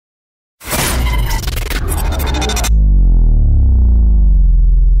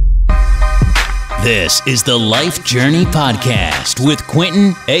This is the Life Journey Podcast with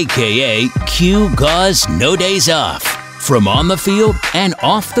Quentin, aka Gause No Days Off. From on the field and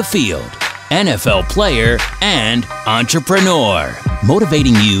off the field, NFL player and entrepreneur.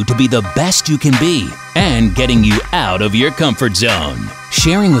 Motivating you to be the best you can be and getting you out of your comfort zone.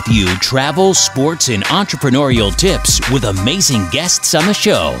 Sharing with you travel, sports, and entrepreneurial tips with amazing guests on the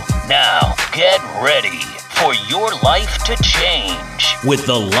show. Now, get ready for your life to change with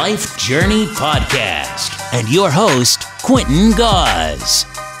the Life Journey Podcast and your host, Quentin Gause.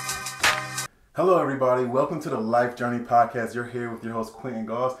 Hello, everybody. Welcome to the Life Journey Podcast. You're here with your host, Quentin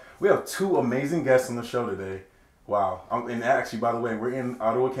Gause. We have two amazing guests on the show today. Wow. And actually, by the way, we're in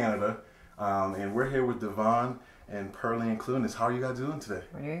Ottawa, Canada, and we're here with Devon and Pearlene Clunis. How are you guys doing today?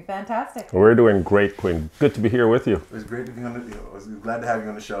 We're doing fantastic. We're doing great, Quinn. Good to be here with you. It's great to be on the. I was glad to have you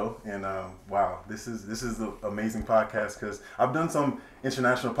on the show. And wow, this is an amazing podcast because I've done some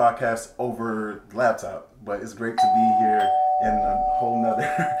international podcasts over laptop, but it's great to be here in a whole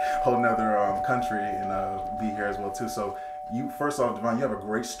nother country and be here as well too. So you, first off, Devon, you have a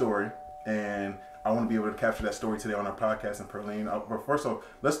great story, and I want to be able to capture that story today on our podcast. And Pearlene, but first off,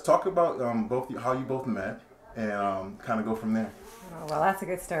 let's talk about how you both met. And kind of go from there. Oh, well, that's a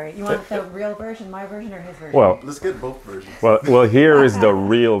good story. You want the real version, my version, or his version? Well, let's get both versions. Well, here is the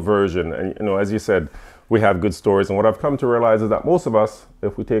real version. And, as you said, we have good stories. And what I've come to realize is that most of us,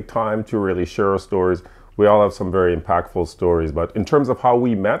 if we take time to really share our stories, we all have some very impactful stories. But in terms of how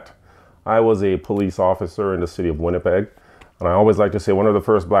we met, I was a police officer in the city of Winnipeg. And I always like to say one of the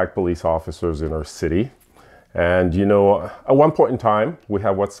first black police officers in our city. And, at one point in time, we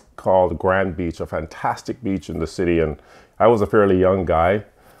have what's called Grand Beach, a fantastic beach in the city. And I was a fairly young guy.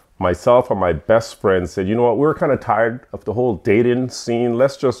 Myself and my best friend said, you know what, we're kind of tired of the whole dating scene.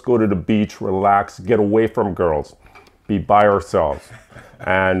 Let's just go to the beach, relax, get away from girls, be by ourselves.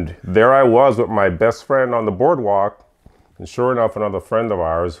 And there I was with my best friend on the boardwalk. And sure enough, another friend of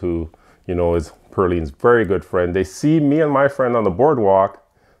ours who, is Pearlene's very good friend, they see me and my friend on the boardwalk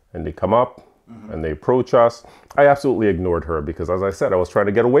and they come up. And they approach us. I absolutely ignored her because, as I said, I was trying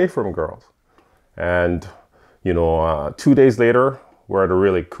to get away from girls. And, 2 days later, we're at a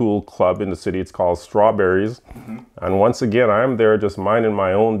really cool club in the city. It's called Strawberries. And once again, I'm there just minding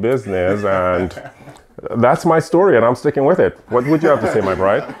my own business. And that's my story, and I'm sticking with it. What would you have to say, my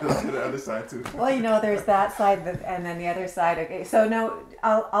bride? The other side, too. Well, there's that side and then the other side. Okay, so now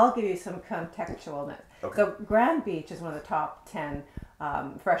I'll give you some contextualness. Okay. So Grand Beach is one of the top 10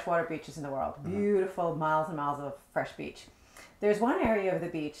 freshwater beaches in the world. Beautiful, miles and miles of fresh beach. There's one area of the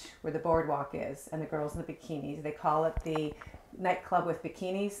beach where the boardwalk is and the girls in the bikinis. They call it the nightclub with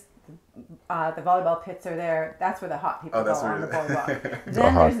bikinis. The volleyball pits are there. That's where the hot people go on the boardwalk.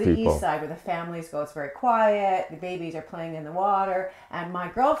 Then there's the east side where the families go. It's very quiet. The babies are playing in the water. And my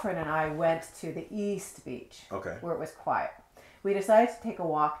girlfriend and I went to the east beach where it was quiet. We decided to take a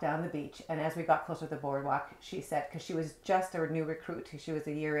walk down the beach, and as we got closer to the boardwalk, she said, because she was just a new recruit, she was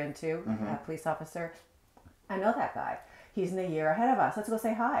a year into, a police officer, I know that guy. He's in a year ahead of us. Let's go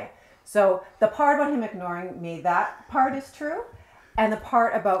say hi. So the part about him ignoring me, that part is true. And the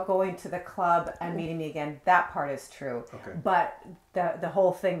part about going to the club and meeting me again, that part is true. Okay. But the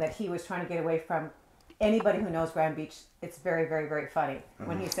whole thing that he was trying to get away from, anybody who knows Grand Beach, it's very, very, very funny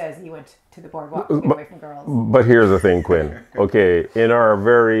when he says he went to the boardwalk to get away from girls. But here's the thing, Quinn. Okay, in our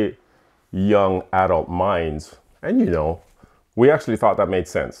very young adult minds, and we actually thought that made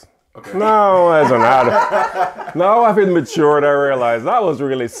sense. Okay. Now, as an adult, now having matured, I realized that was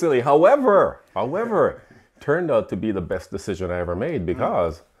really silly. However, turned out to be the best decision I ever made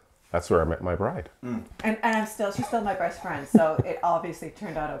because that's where I met my bride. And she's still my best friend, so it obviously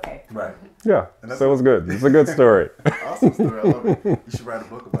turned out okay. Right. Yeah, so it was good. It's a good story. Awesome story, I love it. You should write a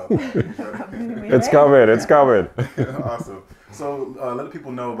book about that. It's coming. Awesome. So let the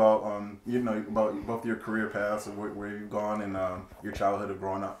people know about, about both your career paths and where you've gone and your childhood of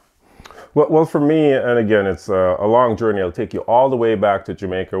growing up. Well, for me, and again, it's a long journey. I'll take you all the way back to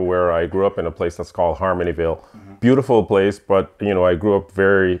Jamaica, where I grew up in a place that's called Harmonyville. Beautiful place, but, I grew up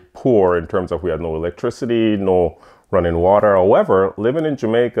very poor in terms of we had no electricity, no running water. However, living in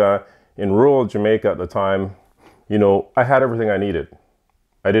Jamaica, in rural Jamaica at the time, I had everything I needed.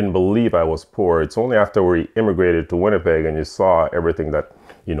 I didn't believe I was poor. It's only after we immigrated to Winnipeg and you saw everything that,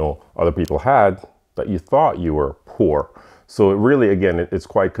 other people had that you thought you were poor. So it really, again, it's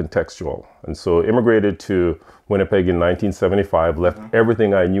quite contextual. And so immigrated to Winnipeg in 1975, left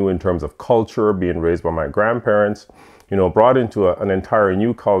everything I knew in terms of culture, being raised by my grandparents, brought into an entire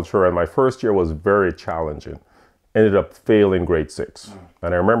new culture. And my first year was very challenging. Ended up failing grade 6.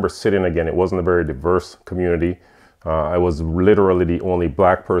 And I remember sitting again, it wasn't a very diverse community. I was literally the only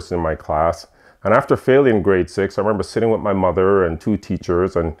black person in my class. And after failing grade 6, I remember sitting with my mother and 2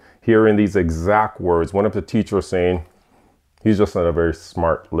 teachers and hearing these exact words. One of the teachers saying, he's just not a very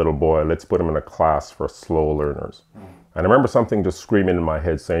smart little boy. Let's put him in a class for slow learners. And I remember something just screaming in my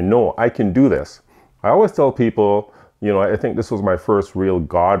head saying, no, I can do this. I always tell people, you know, I think this was my first real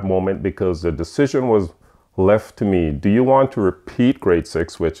God moment because the decision was left to me. Do you want to repeat grade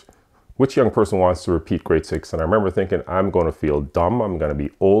 6, which young person wants to repeat grade 6? And I remember thinking, I'm going to feel dumb. I'm going to be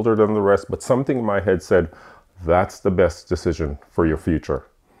older than the rest. But something in my head said, that's the best decision for your future.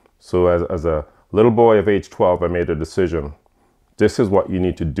 So as a little boy of age 12, I made a decision. This is what you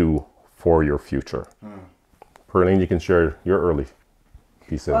need to do for your future. Pearlene, you can share your early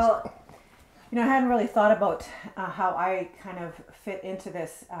pieces. Well, you know, I hadn't really thought about how I kind of fit into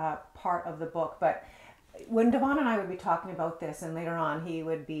this part of the book, but when Devon and I would be talking about this, and later on he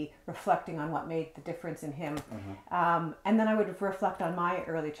would be reflecting on what made the difference in him, and then I would reflect on my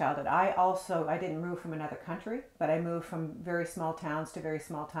early childhood. I didn't move from another country, but I moved from very small towns to very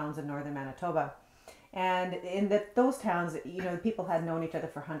small towns in northern Manitoba. And in those towns, you know, people had known each other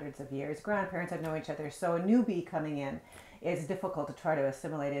for hundreds of years. Grandparents had known each other. So a newbie coming in is difficult to try to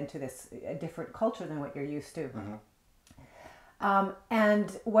assimilate into this different culture than what you're used to.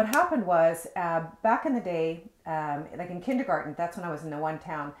 And what happened was, back in the day, like in kindergarten, that's when I was in the one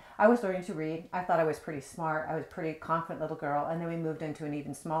town, I was learning to read. I thought I was pretty smart. I was a pretty confident little girl. And then we moved into an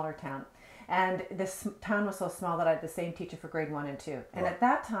even smaller town. And this town was so small that I had the same teacher for grade 1 and 2. And at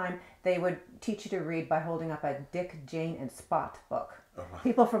that time, they would teach you to read by holding up a Dick, Jane, and Spot book.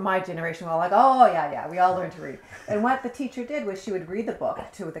 People from my generation were all like, oh, yeah, we all learned to read. And what the teacher did was she would read the book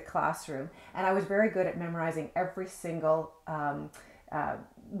to the classroom. And I was very good at memorizing every single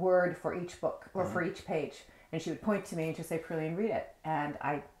word for each book or for each page. And she would point to me and she'd say, Pearlene, read it. And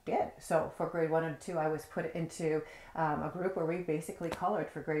I did. So for grade 1 and 2, I was put into a group where we basically colored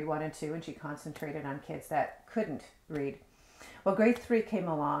for grade 1 and 2, and she concentrated on kids that couldn't read. Well, grade 3 came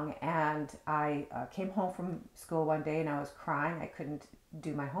along, and I came home from school one day and I was crying. I couldn't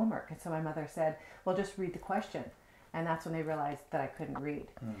do my homework. And so my mother said, well, just read the question. And that's when they realized that I couldn't read.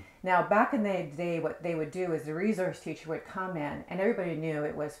 Now, back in the day, what they would do is the resource teacher would come in, and everybody knew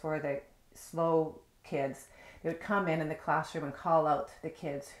it was for the slow kids. They would come in the classroom and call out the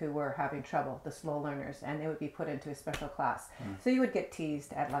kids who were having trouble, the slow learners, and they would be put into a special class. So you would get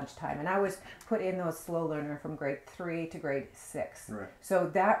teased at lunchtime. And I was put in those slow learner from grade 3 to grade 6. Right.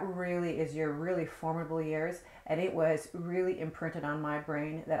 So that really is your really formidable years. And it was really imprinted on my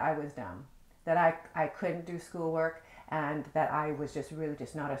brain that I was dumb, that I couldn't do schoolwork, and that I was just really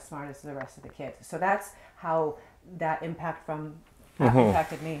just not as smart as the rest of the kids. So that's how that impacted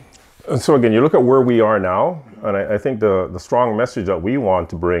me. And so again, you look at where we are now, and I think the strong message that we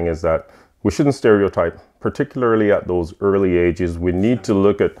want to bring is that we shouldn't stereotype, particularly at those early ages. We need to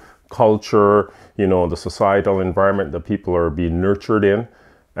look at culture, you know, the societal environment that people are being nurtured in,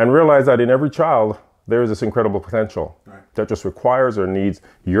 and realize that in every child, there is this incredible potential that just requires or needs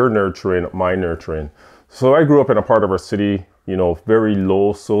your nurturing, my nurturing. So I grew up in a part of our city, you know, very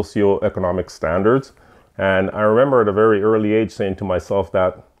low socioeconomic standards. And I remember at a very early age saying to myself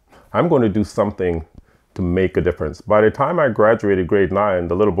that I'm going to do something to make a difference. By the time I graduated grade 9,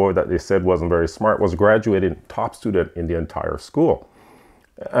 the little boy that they said wasn't very smart was graduating top student in the entire school.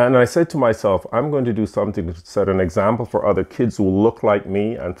 And I said to myself, I'm going to do something to set an example for other kids who look like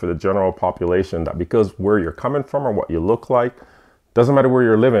me and for the general population, that because where you're coming from or what you look like, doesn't matter where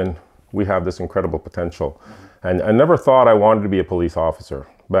you're living, we have this incredible potential. And I never thought I wanted to be a police officer.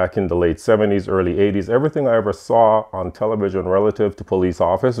 Back in the late 70s, early 80s, everything I ever saw on television relative to police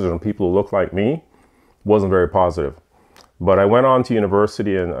officers and people who look like me wasn't very positive. But I went on to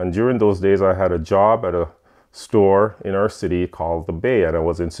university, and during those days I had a job at a store in our city called the Bay, and I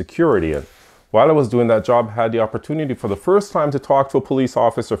was in security. And while I was doing that job, I had the opportunity for the first time to talk to a police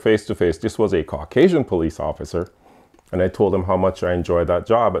officer face to face. This was a Caucasian police officer, and I told him how much I enjoyed that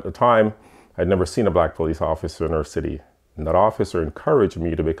job. At the time, I'd never seen a black police officer in our city. And that officer encouraged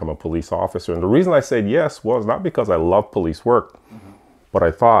me to become a police officer. And the reason I said yes was not because I love police work, but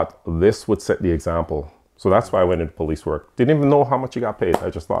I thought this would set the example. So that's why I went into police work. Didn't even know how much you got paid. I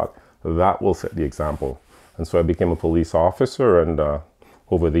just thought that will set the example. And so I became a police officer, and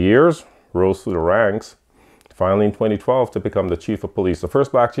over the years, rose through the ranks, finally in 2012 to become the chief of police, the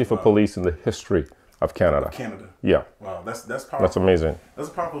first black chief of police in the history of Canada. Yeah. Wow, that's powerful. That's amazing. That's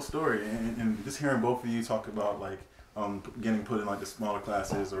a powerful story. And just hearing both of you talk about like getting put in like the smaller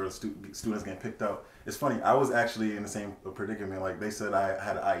classes or students getting picked out. It's funny, I was actually in the same predicament. Like they said I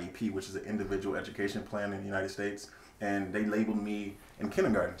had an IEP, which is an individual education plan in the United States. And they labeled me in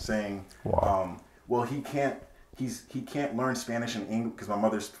kindergarten saying, wow. Well, he can't he can't learn Spanish and English because my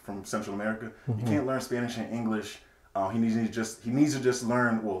mother's from Central America. He can't learn Spanish and English. He needs to just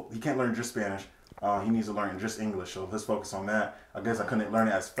learn. Well, he can't learn just Spanish. He needs to learn just English. So let's focus on that. I guess I couldn't learn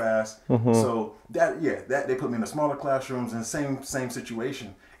it as fast. So that they put me in the smaller classrooms and same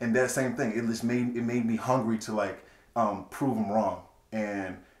situation. And that same thing, it made me hungry to like prove them wrong.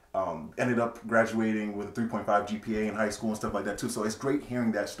 And ended up graduating with a 3.5 GPA in high school and stuff like that too. So it's great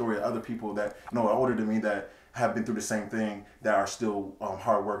hearing that story of other people that are older than me that have been through the same thing, that are still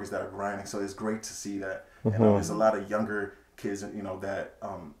hard workers, that are grinding. So it's great to see that. And there's a lot of younger kids, that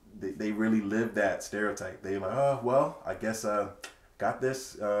they really live that stereotype. They like, oh well, I guess got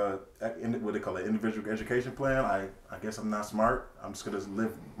this what they call it, individual education plan. I guess I'm not smart. I'm just gonna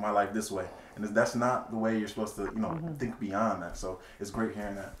live my life this way. And that's not the way you're supposed to think beyond that. So it's great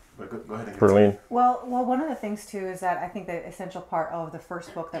hearing that. But go ahead and Pearlene. Well, one of the things too is that I think the essential part of the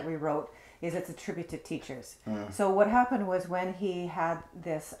first book that we wrote is it's a tribute to teachers. So what happened was when he had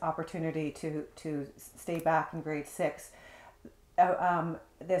this opportunity to stay back in grade 6,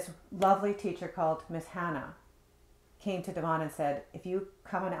 this lovely teacher called Miss Hannah came to Devon and said, if you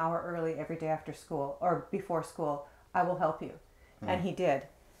come an hour early every day after school or before school, I will help you. And he did.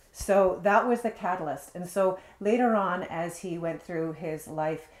 So that was the catalyst. And so later on, as he went through his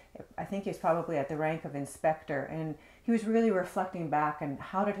life, I think he was probably at the rank of inspector, and he was really reflecting back and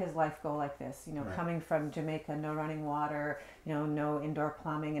how did his life go like this, coming from Jamaica, no running water, no indoor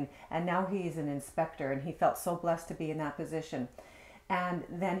plumbing, and now he's an inspector, and he felt so blessed to be in that position. And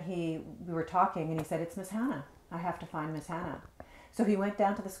then we were talking, and he said, it's Miss Hannah. I have to find Miss Hannah. So he went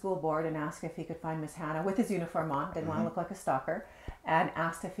down to the school board and asked if he could find Miss Hannah with his uniform on, didn't want to look like a stalker, and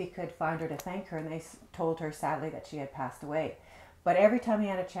asked if he could find her to thank her, and they told her sadly that she had passed away. But every time he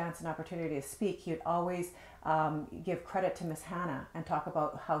had a chance and opportunity to speak, he would always give credit to Miss Hannah and talk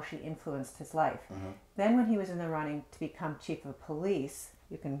about how she influenced his life. Then when he was in the running to become chief of police,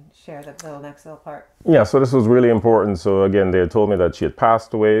 you can share the next little part. Yeah, so this was really important. So again, they had told me that she had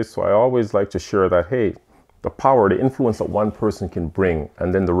passed away. So I always like to share that, hey, the power, the influence that one person can bring,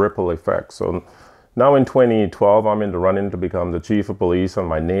 and then the ripple effect. So now in 2012, I'm in the running to become the chief of police, and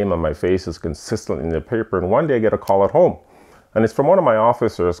my name and my face is consistent in the paper. And one day I get a call at home. And it's from one of my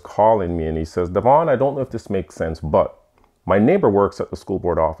officers calling me, and he says, Devon, I don't know if this makes sense, but my neighbor works at the school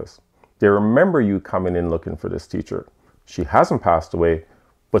board office. They remember you coming in looking for this teacher. She hasn't passed away,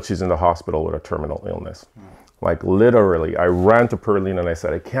 but she's in the hospital with a terminal illness. Like literally, I ran to Pearlene and I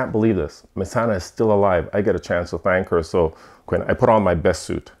said, I can't believe this. Miss Hannah is still alive. I get a chance to thank her. So Quentin, I put on my best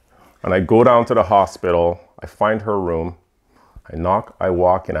suit and I go down to the hospital. I find her room. I knock, I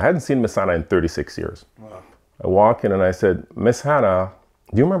walk in. I hadn't seen Miss Hannah in 36 years. Wow. I walk in and I said, Miss Hannah,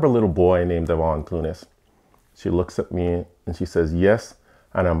 do you remember a little boy named Devon Clunis? She looks at me and she says, yes,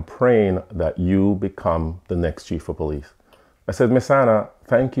 and I'm praying that you become the next chief of police. I said, Miss Hannah,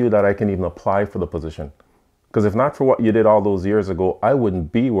 thank you that I can even apply for the position. Because if not for what you did all those years ago, I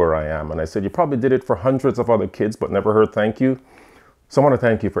wouldn't be where I am. And I said, you probably did it for hundreds of other kids, but never heard thank you. So I want to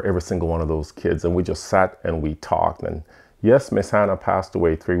thank you for every single one of those kids. And we just sat and we talked. And yes, Miss Hannah passed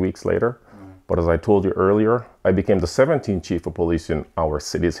away 3 weeks later. But as I told you earlier, I became the 17th chief of police in our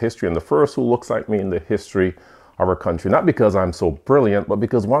city's history, and the first who looks like me in the history of our country. Not because I'm so brilliant, but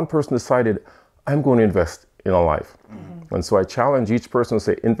because one person decided, I'm going to invest in a life. And so I challenge each person to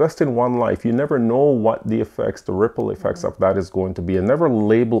say, invest in one life. You never know what the effects, the ripple effects of that is going to be. And never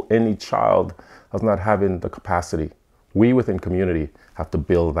label any child as not having the capacity. We within community have to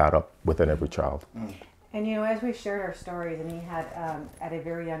build that up within every child. And as we shared our stories, and he had at a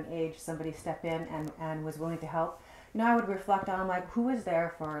very young age somebody step in and was willing to help, I would reflect on like, who was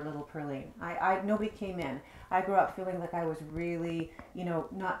there for little Pearlene? Nobody came in. I grew up feeling like I was really,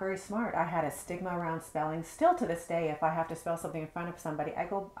 not very smart. I had a stigma around spelling. Still to this day, if I have to spell something in front of somebody, I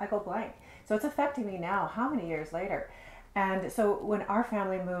go blank. So it's affecting me now, how many years later? And so when our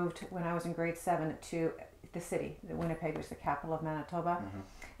family moved, when I was in grade 7, to the city, Winnipeg was the capital of Manitoba,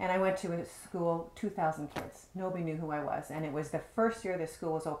 and I went to a school, 2,000 kids. Nobody knew who I was, and it was the first year this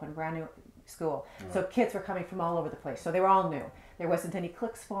school was open, brand new school. So kids were coming from all over the place. So they were all new. There wasn't any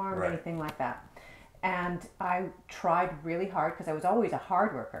cliques formed or anything like that. And I tried really hard because I was always a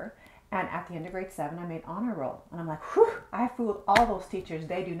hard worker. And at the end of grade 7, I made honor roll. And I'm like, whew, I fooled all those teachers.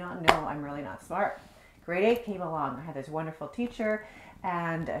 They do not know I'm really not smart. Grade 8 came along. I had this wonderful teacher,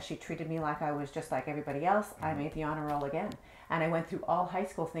 and she treated me like I was just like everybody else. I made the honor roll again. And I went through all high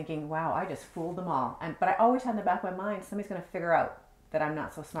school thinking, wow, I just fooled them all. But I always had in the back of my mind, somebody's going to figure out that I'm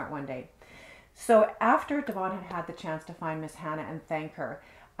not so smart one day. So after Devon had the chance to find Miss Hannah and thank her,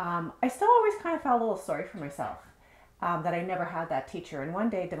 I still always kind of felt a little sorry for myself. that I never had that teacher. And one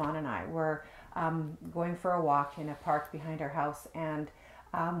day, Devon and I were going for a walk in a park behind our house, and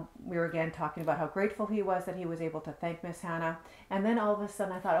we were again talking about how grateful he was that he was able to thank Miss Hannah. And then all of a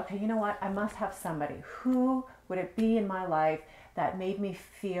sudden I thought, okay, you know what? I must have somebody. Who would it be in my life that made me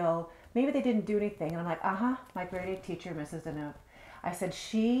feel, maybe they didn't do anything. And I'm like, my grade 8 teacher, Mrs. Deneuve. I said,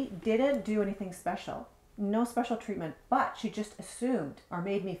 she didn't do anything special, no special treatment, but she just assumed, or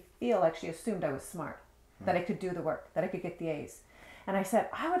made me feel like she assumed I was smart, that I could do the work, that I could get the A's. And I said,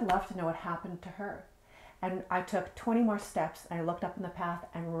 I would love to know what happened to her. And I took 20 more steps, and I looked up in the path,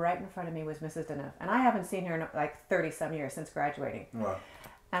 and right in front of me was Mrs. Deneuve. And I haven't seen her in like 30 some years since graduating. Wow.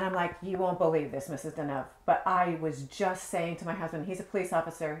 And I'm like, you won't believe this, Mrs. Deneuve. But I was just saying to my husband, he's a police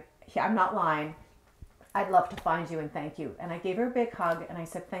officer. I'm not lying. I'd love to find you and thank you. And I gave her a big hug, and I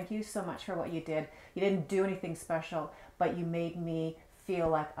said, thank you so much for what you did. You didn't do anything special, but you made me feel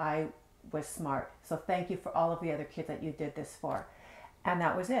like I was smart. So thank you for all of the other kids that you did this for. And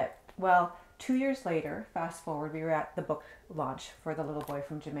that was it. Well, 2 years later, fast forward, we were at the book launch for The Little Boy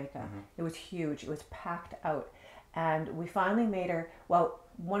from Jamaica. Mm-hmm. It was huge. It was packed out. And we finally made her, well,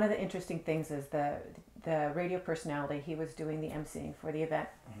 one of the interesting things is the radio personality, he was doing the emceeing for the event.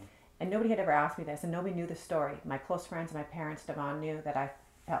 Mm-hmm. And nobody had ever asked me this, and nobody knew the story. My close friends, my parents, Devon knew that I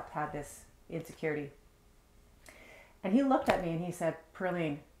had this insecurity. And he looked at me and he said,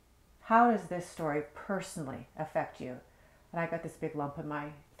 Pearlene, how does this story personally affect you? And I got this big lump in my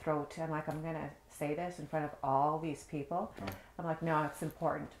throat. I'm like, I'm going to say this in front of all these people. Mm. I'm like, no, it's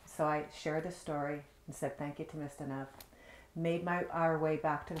important. So I shared the story and said thank you to Miss Deneuve. Made our way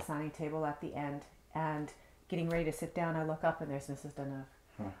back to the signing table at the end, and getting ready to sit down, I look up and there's Mrs. Deneuve.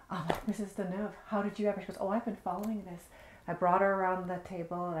 I'm like, Mrs. Deneuve, how did you ever? She goes, oh, I've been following this. I brought her around the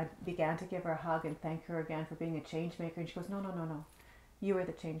table and I began to give her a hug and thank her again for being a change maker. And she goes, no. You are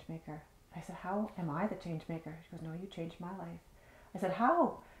the change maker. I said, how am I the change maker? She goes, no, you changed my life. I said,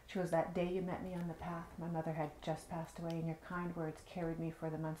 how? She goes, that day you met me on the path, my mother had just passed away, and your kind words carried me for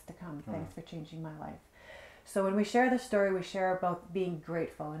the months to come. Thanks for changing my life. So when we share the story, we share about being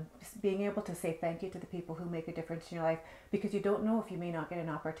grateful and being able to say thank you to the people who make a difference in your life, because you don't know if you may not get an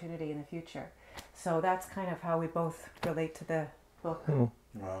opportunity in the future. So that's kind of how we both relate to the book.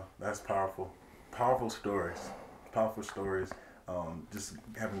 Wow, that's powerful. Powerful stories. Powerful stories. Just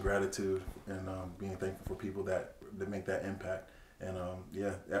having gratitude and being thankful for people that make that impact. And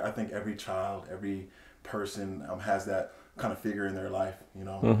I think every child, every person has that kind of figure in their life, you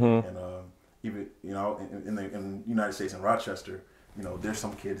know. Mm-hmm. And even, you know, in the United States, in Rochester, you know, there's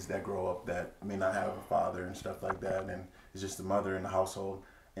some kids that grow up that may not have a father and stuff like that, and it's just the mother in the household,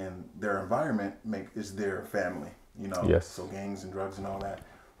 and their environment is their family, you know. Yes. So gangs and drugs and all that.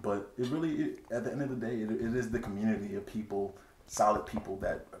 But it really, at the end of the day, it is the community of people, solid people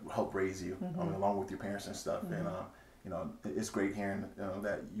that help raise you, mm-hmm. Mm-hmm. Along with your parents and stuff. Mm-hmm. And you know, it's great hearing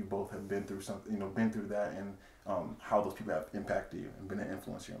that you both have been through something, you know, been through that, and how those people have impacted you and been an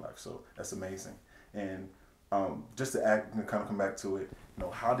influence in your life. So that's amazing. And just to kind of come back to it, you know,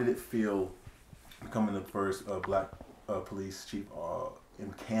 how did it feel becoming the first black police chief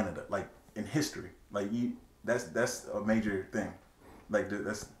in Canada, like in history? Like that's a major thing. Like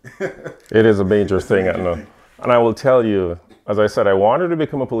that's it is a major thing. I know. And I will tell you, as I said, I wanted to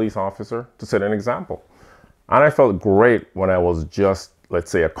become a police officer to set an example. And I felt great when I was just,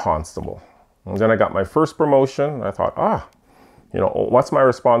 let's say, a constable. And then I got my first promotion. I thought, you know, what's my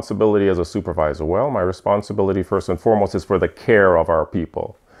responsibility as a supervisor? Well, my responsibility first and foremost is for the care of our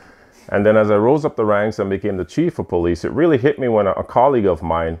people. And then as I rose up the ranks and became the chief of police, it really hit me when a colleague of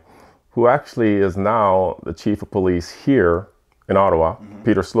mine, who actually is now the chief of police here in Ottawa, mm-hmm.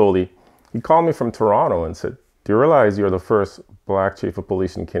 Peter Slowly, he called me from Toronto and said, do you realize you're the first black chief of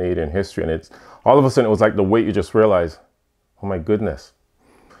police in Canadian history? And it's all of a sudden, it was like the weight you just realize, oh my goodness.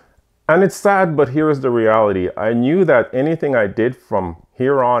 And it's sad, but here is the reality. I knew that anything I did from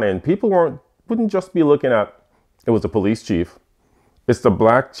here on in, people wouldn't just be looking at, it was the police chief. It's the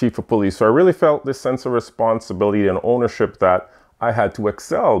black chief of police. So I really felt this sense of responsibility and ownership that I had to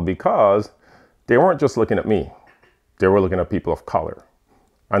excel, because they weren't just looking at me. They were looking at people of color.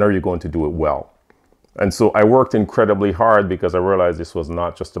 And are you going to do it well? And so I worked incredibly hard, because I realized this was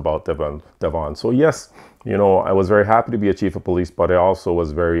not just about Devon. So yes, you know, I was very happy to be a chief of police, but I also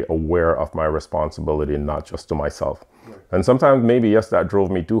was very aware of my responsibility, not just to myself. Right. And sometimes maybe, yes, that drove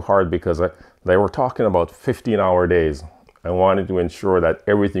me too hard, because they were talking about 15-hour days. I wanted to ensure that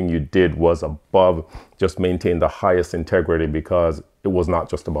everything you did was above, just maintain the highest integrity, because it was not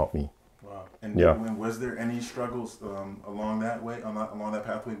just about me. Wow. And was there any struggles along that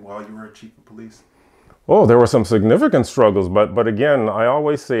pathway while you were a chief of police? Oh, there were some significant struggles, but again, I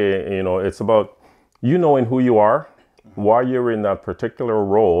always say, you know, it's about you knowing who you are why you're in that particular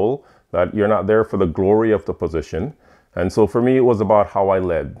role, that you're not there for the glory of the position. And so for me, it was about how I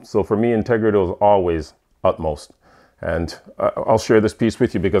led. So for me, integrity was always utmost. And I'll share this piece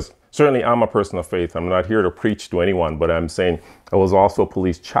with you because certainly I'm a person of faith. I'm not here to preach to anyone, but I'm saying I was also a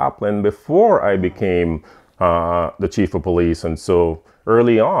police chaplain before I became the chief of police. And so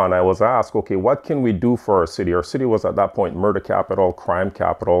early on, I was asked, okay, what can we do for our city? Our city was at that point murder capital, crime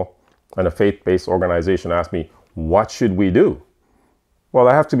capital, and a faith-based organization asked me, what should we do? Well,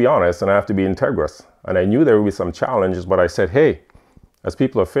 I have to be honest and I have to be integrous. And I knew there would be some challenges, but I said, hey, as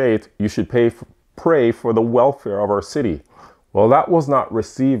people of faith, you should pray for the welfare of our city. Well, that was not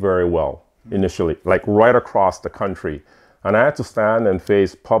received very well initially, like right across the country. And I had to stand and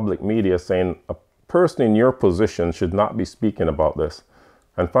face public media saying a person in your position should not be speaking about this.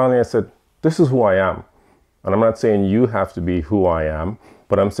 And finally I said, this is who I am. And I'm not saying you have to be who I am,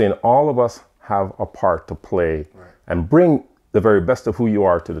 but I'm saying all of us have a part to play and bring the very best of who you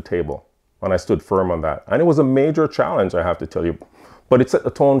are to the table. And I stood firm on that. And it was a major challenge, I have to tell you. But it set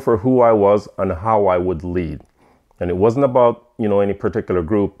the tone for who I was and how I would lead. And it wasn't about, any particular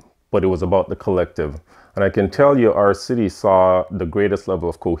group, but it was about the collective. And I can tell you our city saw the greatest level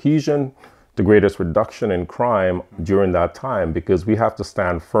of cohesion, the greatest reduction in crime during that time, because we have to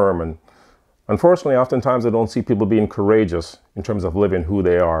stand firm. And unfortunately, oftentimes I don't see people being courageous in terms of living who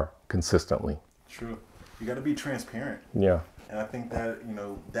they are consistently. True. You got to be transparent. Yeah. And I think that,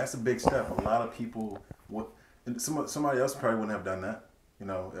 that's a big step. A lot of people, somebody else probably wouldn't have done that.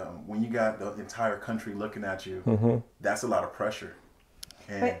 When you got the entire country looking at you, that's a lot of pressure.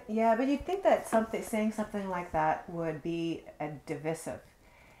 But you'd think that saying something like that would be divisive.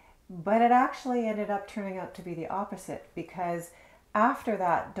 But it actually ended up turning out to be the opposite, because after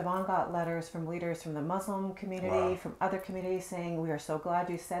that, Devon got letters from leaders from the Muslim community, from other communities saying, we are so glad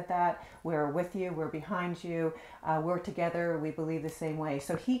you said that. We're with you. We're behind you. We're together. We believe the same way.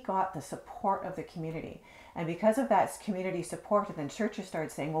 So he got the support of the community. And because of that community support, and then churches started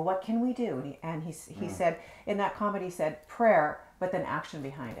saying, well, what can we do? And he said, in that comment, he said prayer, but then action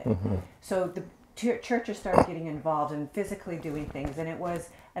behind it. So the churches started getting involved and physically doing things. And it was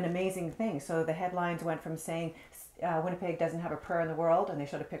an amazing thing. So the headlines went from saying, Winnipeg doesn't have a prayer in the world, and they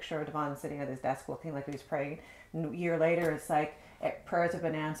showed a picture of Devon sitting at his desk looking like he was praying. And a year later, it's like prayers have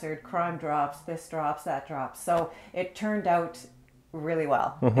been answered, crime drops, this drops, that drops. So it turned out really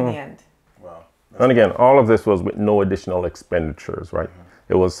well in the end. Wow. And again, all of this was with no additional expenditures, right?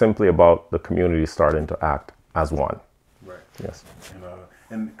 It was simply about the community starting to act as one. Right. Yes.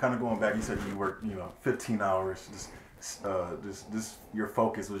 And kind of going back, you said you worked, 15 hours. Just your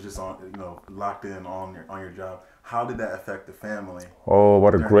focus was just on, locked in on your job. How did that affect the family? Oh,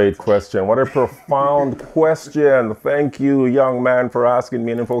 what a great question. What a profound question. Thank you, young man, for asking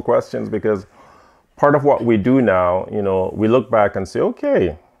meaningful questions, because part of what we do now, we look back and say,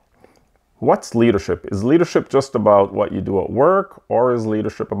 okay, what's leadership? Is leadership just about what you do at work, or is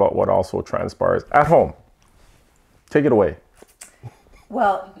leadership about what also transpires at home? Take it away.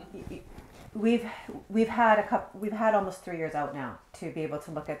 Well, we've had almost 3 years out now to be able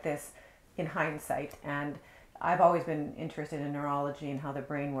to look at this in hindsight, and I've always been interested in neurology and how the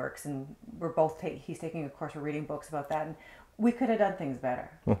brain works, and we're both he's taking a course, we're reading books about that, and we could have done things better.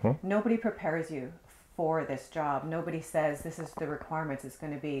 Nobody prepares you for this job. Nobody says this is the requirements it's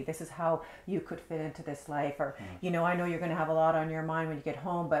going to be, this is how you could fit into this life, or I know you're going to have a lot on your mind when you get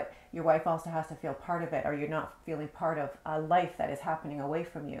home, but your wife also has to feel part of it, or you're not feeling part of a life that is happening away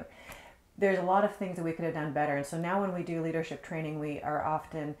from you. There's a lot of things that we could have done better. And so now when we do leadership training, we are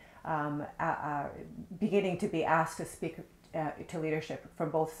often beginning to be asked to speak to leadership from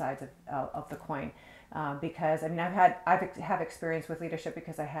both sides of the coin. Because I've have experience with leadership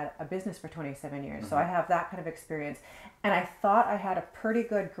because I had a business for 27 years. So I have that kind of experience. And I thought I had a pretty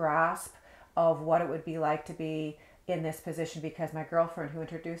good grasp of what it would be like to be in this position, because my girlfriend who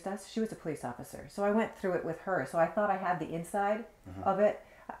introduced us, she was a police officer. So I went through it with her. So I thought I had the inside of it.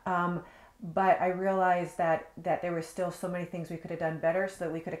 But I realized that there were still so many things we could have done better, so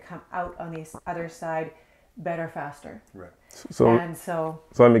that we could have come out on the other side better, faster. Right. So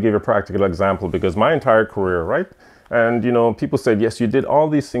let me give you a practical example, because my entire career, right? And, people said, yes, you did all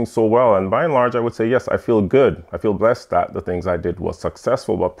these things so well. And by and large, I would say, yes, I feel good. I feel blessed that the things I did was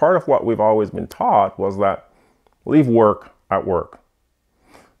successful. But part of what we've always been taught was that leave work at work.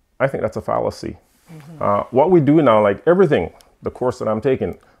 I think that's a fallacy. What we do now, like everything, the course that I'm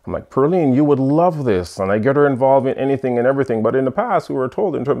taking, I'm like, Pearlene, you would love this. And I get her involved in anything and everything. But in the past, we were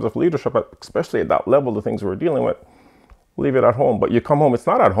told in terms of leadership, especially at that level, the things we were dealing with, leave it at home. But you come home, it's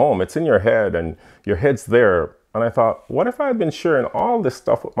not at home. It's in your head, and your head's there. And I thought, what if I had been sharing all this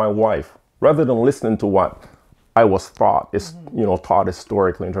stuff with my wife rather than listening to what I was taught, is taught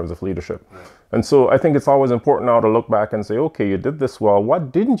historically in terms of leadership. Right. And so I think it's always important now to look back and say, okay, you did this well.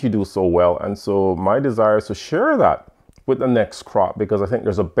 What didn't you do so well? And so my desire is to share that with the next crop, because I think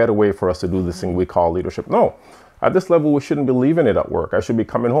there's a better way for us to do this thing we call leadership. No, at this level, we shouldn't be leaving it at work. I should be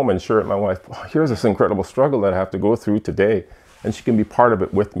coming home and sharing with my wife, oh, here's this incredible struggle that I have to go through today. And she can be part of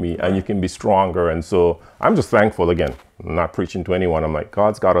it with me, and you can be stronger. And so I'm just thankful. Again, I'm not preaching to anyone. I'm like,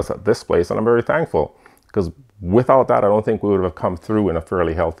 God's got us at this place, and I'm very thankful, because without that, I don't think we would have come through in a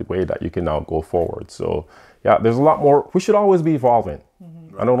fairly healthy way that you can now go forward. So yeah, there's a lot more. We should always be evolving.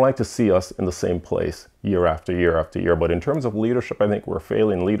 I don't like to see us in the same place year after year after year. But in terms of leadership, I think we're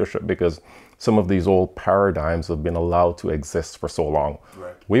failing leadership because some of these old paradigms have been allowed to exist for so long.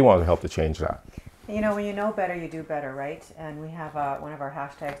 Right. We want to help to change that. You know, when you know better, you do better, right? And we have one of our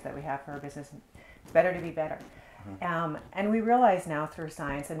hashtags that we have for our business, it's better to be better. And we realize now through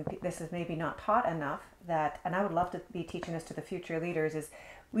science, and this is maybe not taught enough, that, and I would love to be teaching this to the future leaders, is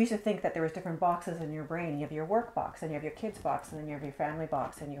we used to think that there was different boxes in your brain. You have your work box, and you have your kids box, and then you have your family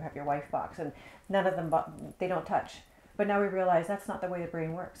box, and you have your wife box, and none of them, they don't touch. But now we realize that's not the way the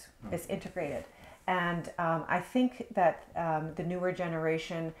brain works. It's integrated. And I think that the newer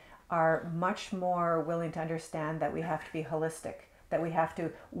generation are much more willing to understand that we have to be holistic, that we have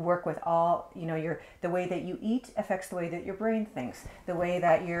to work with all, the way that you eat affects the way that your brain thinks, the way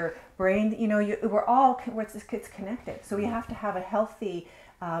that your brain, it's connected. So we have to have a healthy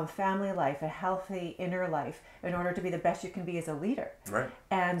family life, a healthy inner life, in order to be the best you can be as a leader. Right.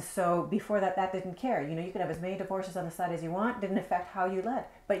 And so before that didn't care. You could have as many divorces on the side as you want, didn't affect how you led,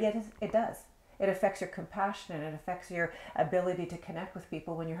 but yet it does. It affects your compassion, and it affects your ability to connect with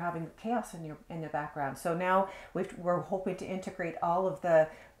people when you're having chaos in the background. So now we're hoping to integrate all of the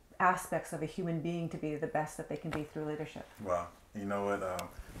aspects of a human being to be the best that they can be through leadership. Wow. You know what?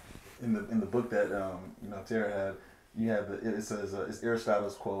 In the book that Tara had, you have it says it's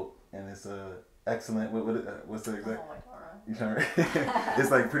Aristotle's quote, and it's excellent. What's the exact?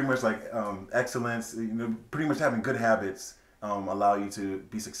 It's like pretty much like excellence. Pretty much having good habits allow you to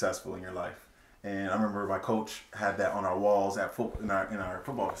be successful in your life. And I remember my coach had that on our walls in our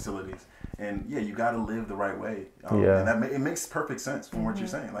football facilities. And yeah, you got to live the right way. And it makes perfect sense from what you're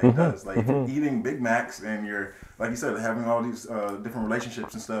saying. Like it does. Like if you're eating Big Macs and you're, like you said, having all these different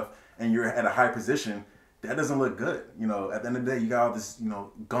relationships and stuff, and you're at a high position, that doesn't look good. At the end of the day, you got all this,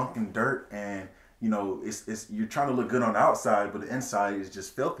 gunk and dirt, and it's you're trying to look good on the outside, but the inside is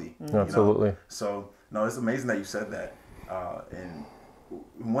just filthy. Absolutely. So no, it's amazing that you said that. And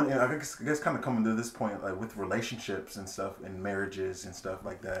I guess kind of coming to this point, like with relationships and stuff, and marriages and stuff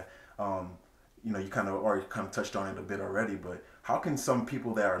like that. You kind of already touched on it a bit already, but how can some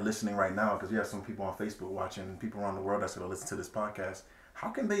people that are listening right now, because we have some people on Facebook watching, people around the world that's going to listen to this podcast, how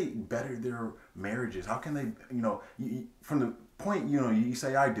can they better their marriages? How can they, from the point, you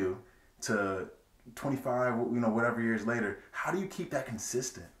say I do, to 25, whatever years later, how do you keep that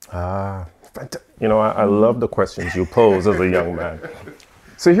consistent? I love the questions you pose as a young man.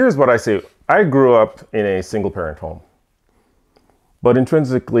 So here's what I say. I grew up in a single parent home, but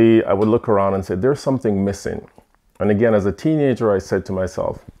intrinsically I would look around and say, there's something missing. And again, as a teenager, I said to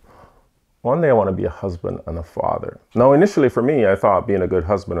myself, one day I want to be a husband and a father. Now, initially for me, I thought being a good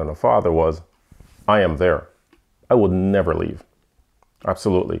husband and a father was, I am there. I would never leave.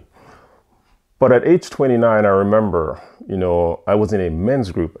 Absolutely. But at age 29, I remember, I was in a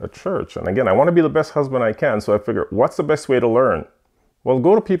men's group at church. And again, I want to be the best husband I can. So I figured, what's the best way to learn? Well,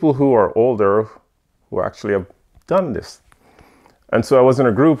 go to people who are older, who actually have done this. And so I was in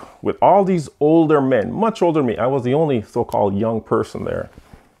a group with all these older men, much older than me. I was the only so-called young person there.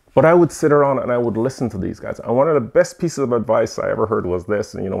 But I would sit around and I would listen to these guys. And one of the best pieces of advice I ever heard was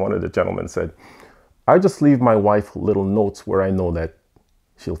this. And, one of the gentlemen said, I just leave my wife little notes where I know that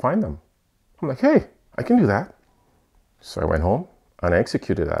she'll find them. I'm like, hey, I can do that. So I went home and I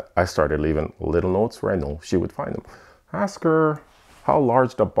executed that. I started leaving little notes where I know she would find them. Ask her how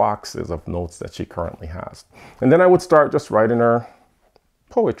large the box is of notes that she currently has. And then I would start just writing her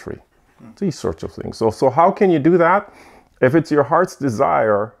poetry, these sorts of things. So how can you do that? If it's your heart's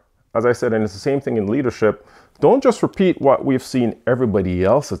desire, as I said, and it's the same thing in leadership, don't just repeat what we've seen everybody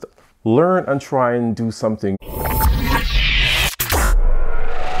else do. Learn and try and do something.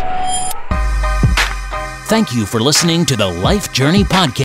 Thank you for listening to the Life Journey Podcast.